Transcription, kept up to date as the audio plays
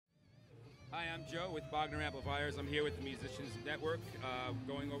Hi, I'm Joe with Bogner Amplifiers. I'm here with the Musicians Network,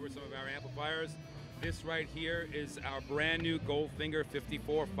 going over some of our amplifiers. This right here is our brand new Goldfinger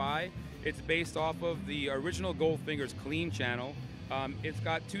 54 Phi. It's based off of the original Goldfinger's clean channel. It's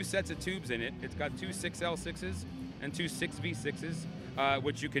got two sets of tubes in it. It's got two 6L6s and two 6V6s,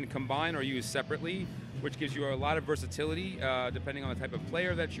 which you can combine or use separately, which gives you a lot of versatility depending on the type of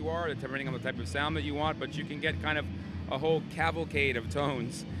player that you are, depending on the type of sound that you want, but you can get kind of a whole cavalcade of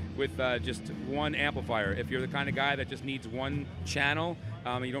tones with just one amplifier. If you're the kind of guy that just needs one channel,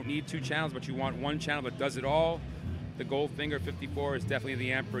 you don't need two channels, but you want one channel that does it all, the Goldfinger 54 is definitely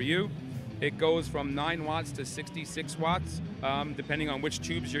the amp for you. It goes from 9 watts to 66 watts, depending on which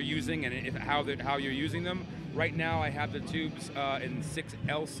tubes you're using and how you're using them. Right now I have the tubes in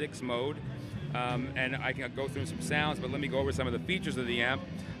 6L6 mode, and I can go through some sounds, but let me go over some of the features of the amp.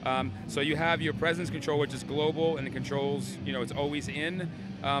 So you have your presence control, which is global, and it controls, it's always in.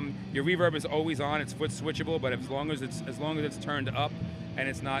 Your reverb is always on. It's foot switchable, but as long as it's turned up and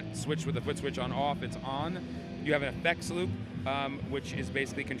it's not switched with the foot switch on off, it's on. You have an effects loop, which is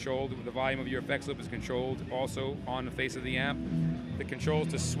basically controlled. The volume of your effects loop is controlled also on the face of the amp. The controls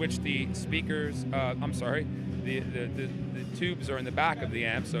to switch the speakers. The tubes are in the back of the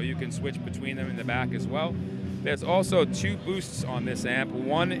amp, so you can switch between them in the back as well. There's also two boosts on this amp.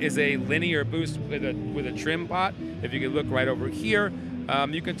 One is a linear boost with a trim pot. If you can look right over here,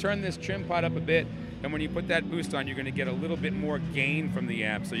 you can turn this trim pot up a bit, and when you put that boost on, you're going to get a little bit more gain from the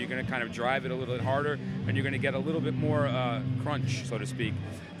amp. So you're going to kind of drive it a little bit harder, and you're going to get a little bit more crunch, so to speak.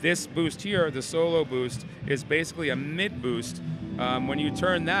 This boost here, the solo boost, is basically a mid boost. When you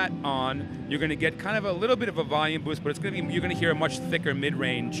turn that on, you're going to get kind of a little bit of a volume boost, but you're going to hear a much thicker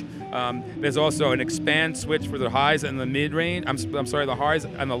mid-range. There's also an expand switch for the highs and the mid-range. The highs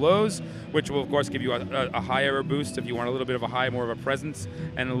and the lows, which will of course give you a higher boost if you want a little bit of a high, more of a presence,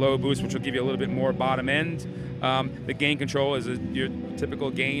 and a low boost, which will give you a little bit more bottom end. The gain control is your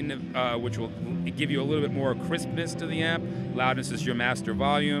typical gain, which will give you a little bit more crispness to the amp. Loudness is your master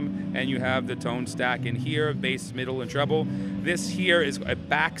volume, and you have the tone stack in here, bass, middle, and treble. This here is a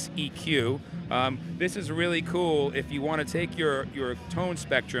Bax EQ. This is really cool if you want to take your tone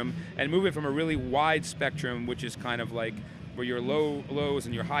spectrum and move it from a really wide spectrum, which is kind of like where your lows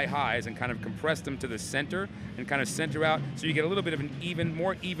and your highs, and kind of compress them to the center and kind of center out, so you get a little bit of an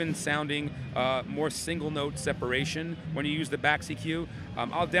more even sounding, more single note separation when you use the Bax EQ.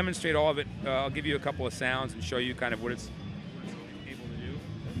 I'll demonstrate all of it. I'll give you a couple of sounds and show you kind of what it's able to do.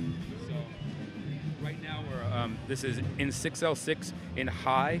 So right now this is in 6L6 in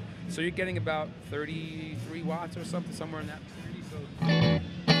high, so you're getting about 33 watts or something, somewhere in that vicinity. So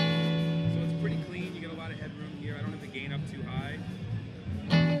it's pretty clean. You get a lot of headroom here. I don't have the gain up too high.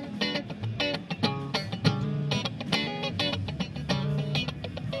 So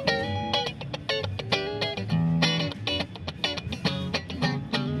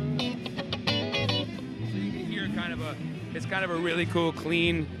you can hear it's kind of a really cool,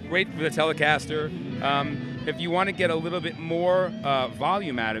 clean, great for the Telecaster. If you want to get a little bit more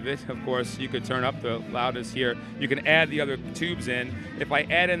volume out of it, of course, you could turn up the loudness here. You can add the other tubes in. If I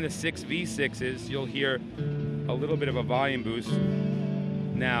add in the 6V6s, you'll hear a little bit of a volume boost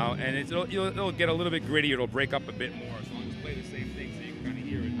now, and it'll get a little bit grittier. It'll break up a bit more. So I'll just play the same thing so you can kind of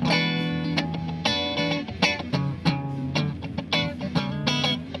hear it.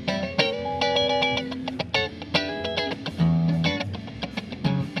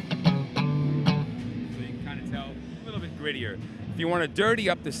 Grittier. If you want to dirty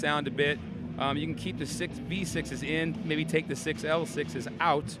up the sound a bit, you can keep the 6V6s in, maybe take the 6L6s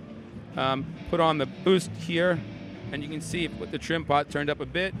out, put on the boost here, and you can see, put the trim pot turned up a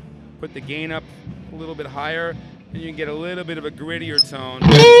bit, put the gain up a little bit higher, and you can get a little bit of a grittier tone.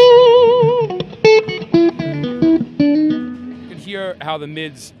 You can hear how the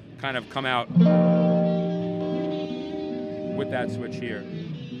mids kind of come out with that switch here.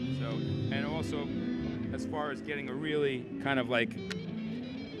 So, and also, as far as getting a really kind of like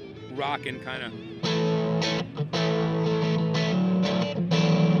rockin' kind of.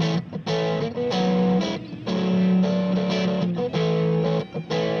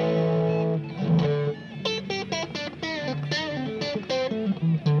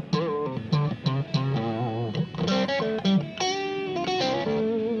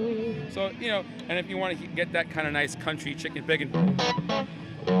 So, and if you want to get that kind of nice country chicken bacon.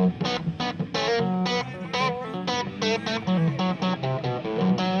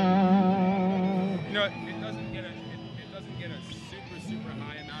 It doesn't get a super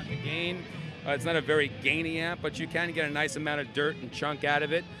high amount of gain, It's not a very gainy amp, but you can get a nice amount of dirt and chunk out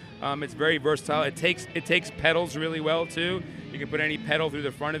of it. It's very versatile. It takes pedals really well too. You can put any pedal through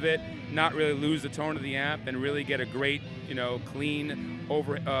the front of it, not really lose the tone of the amp, and really get a great, clean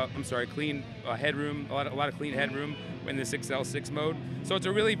clean headroom. A lot of clean headroom in this XL6 mode. So it's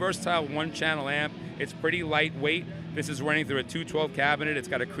a really versatile one-channel amp. It's pretty lightweight. This is running through a 212 cabinet. It's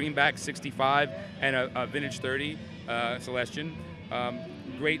got a Creamback 65 and a Vintage 30 Celestion.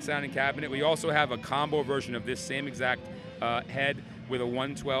 Great sounding cabinet. We also have a combo version of this same exact head with a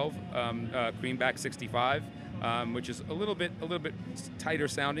 112 Creamback 65, which is a little bit tighter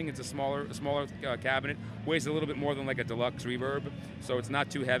sounding. It's a smaller cabinet. Weighs a little bit more than like a deluxe reverb, so it's not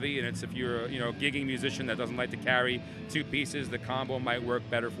too heavy. And it's, if you're a gigging musician that doesn't like to carry two pieces, the combo might work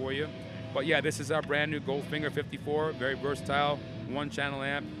better for you. But yeah, this is our brand new Goldfinger 54. Very versatile, one-channel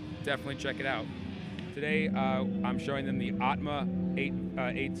amp. Definitely check it out. Today, I'm showing them the Atma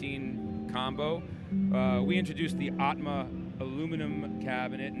 18 combo. We introduced the Atma aluminum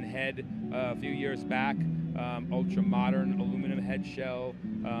cabinet and head a few years back. Ultra modern aluminum head shell,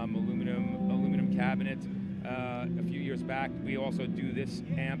 aluminum cabinet. A few years back, we also do this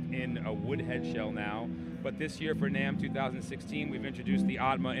amp in a wood head shell now. But this year for NAMM 2016, we've introduced the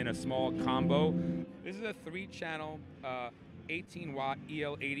Atma in a small combo. This is a 3-channel 18-watt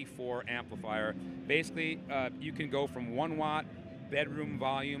EL84 amplifier. Basically, you can go from 1 watt bedroom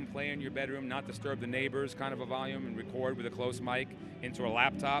volume, play in your bedroom, not disturb the neighbors kind of a volume, and record with a close mic into a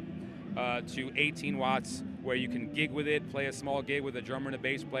laptop, to 18 watts where you can gig with it, play a small gig with a drummer and a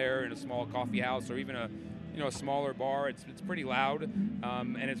bass player in a small coffee house or even a smaller bar. It's pretty loud,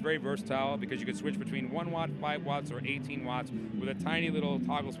 and it's very versatile because you can switch between 1 watt, 5 watts, or 18 watts with a tiny little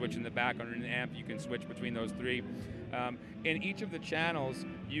toggle switch in the back under an amp. You can switch between those 3. In each of the channels,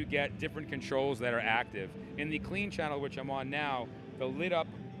 you get different controls that are active. In the clean channel, which I'm on now, the lit up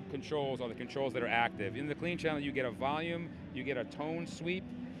controls are the controls that are active. In the clean channel, you get a volume, you get a tone sweep,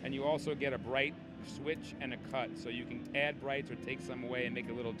 and you also get a bright switch and a cut. So you can add brights or take some away and make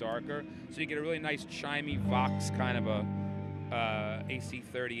it a little darker. So you get a really nice chimey Vox kind of a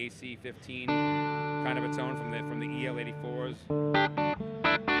AC30, AC15 kind of a tone from the EL84s.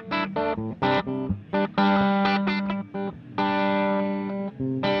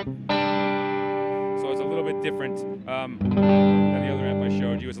 So it's a little bit different than the other amp I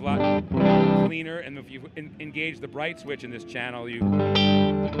showed you. It's a lot cleaner, and if you engage the bright switch in this channel, you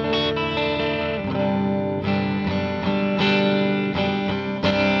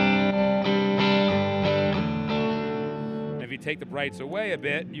take the brights away a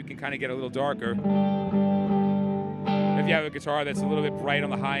bit, you can kind of get a little darker. If you have a guitar that's a little bit bright on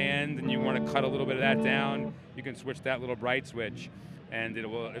the high end and you want to cut a little bit of that down, you can switch that little bright switch, and it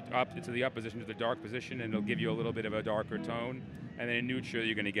will up to the up position to the dark position, and it'll give you a little bit of a darker tone. And then in neutral,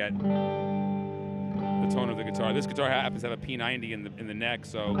 you're going to get the tone of the guitar. This guitar happens to have a P90 in the neck,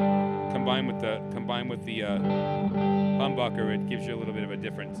 so combined with the humbucker, it gives you a little bit of a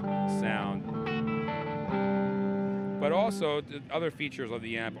different sound. But also, the other features of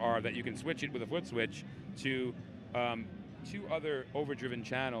the amp are that you can switch it with a foot switch to 2 other overdriven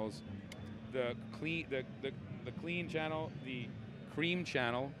channels: the clean channel, the cream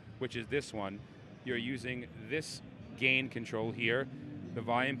channel, which is this one. You're using this gain control here. The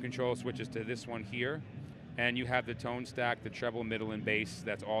volume control switches to this one here, and you have the tone stack, the treble, middle, and bass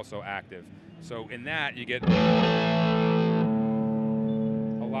that's also active. So in that, you get a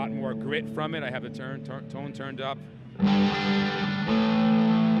lot more grit from it. I have the tone turned up.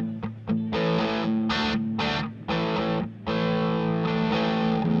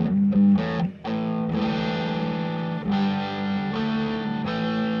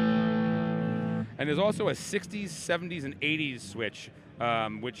 And there's also a 60s, 70s, and 80s switch,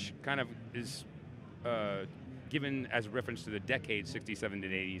 which kind of is given as reference to the decade 60s, 70s, and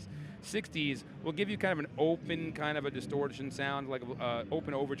 80s. 60s will give you kind of an open, kind of a distortion sound, like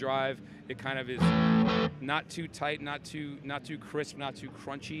open overdrive. It kind of is not too tight, not too crisp, not too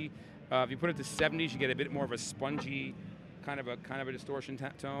crunchy. If you put it to 70s, you get a bit more of a spongy, kind of a distortion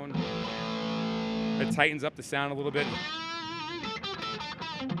tone. It tightens up the sound a little bit.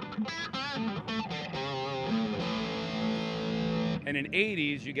 And in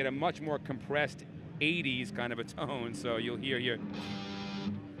 80s, you get a much more compressed 80s kind of a tone, so you'll hear here.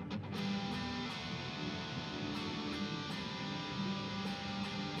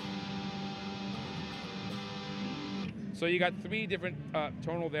 So you got 3 different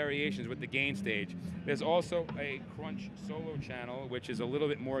tonal variations with the gain stage. There's also a crunch solo channel, which is a little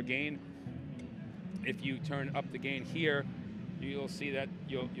bit more gain. If you turn up the gain here, you'll see that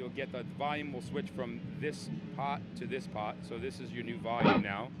you'll get the volume will switch from this pot to this pot. So this is your new volume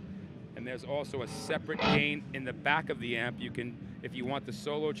now. And there's also a separate gain in the back of the amp. You can, if you want the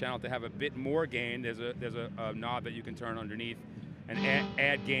solo channel to have a bit more gain, there's a knob that you can turn underneath and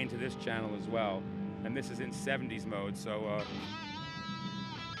add gain to this channel as well. And this is in 70s mode, so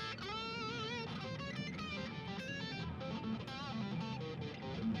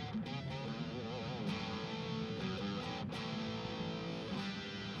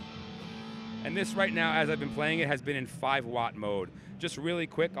and this right now, as I've been playing it, has been in 5-watt mode. Just really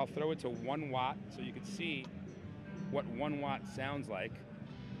quick, I'll throw it to 1 watt so you can see what 1 watt sounds like.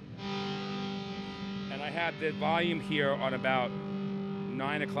 And I have the volume here on about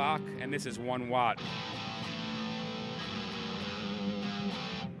 9 o'clock, and this is 1 watt.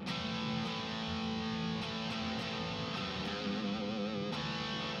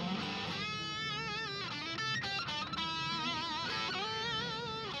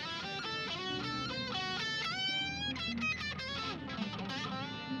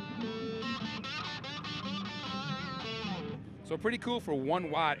 So pretty cool for 1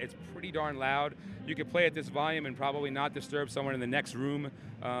 watt. It's pretty darn loud. You could play at this volume and probably not disturb someone in the next room,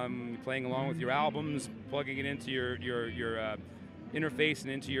 playing along with your albums, plugging it into your interface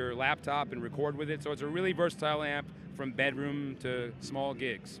and into your laptop and record with it. So it's a really versatile amp from bedroom to small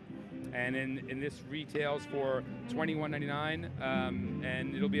gigs. And in this retails for $21.99,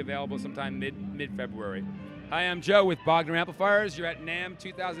 and it'll be available sometime mid-February. Hi, I'm Joe with Bogner Amplifiers. You're at NAMM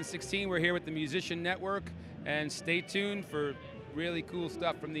 2016. We're here with the Musician Network, and stay tuned for really cool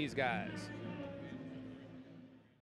stuff from these guys.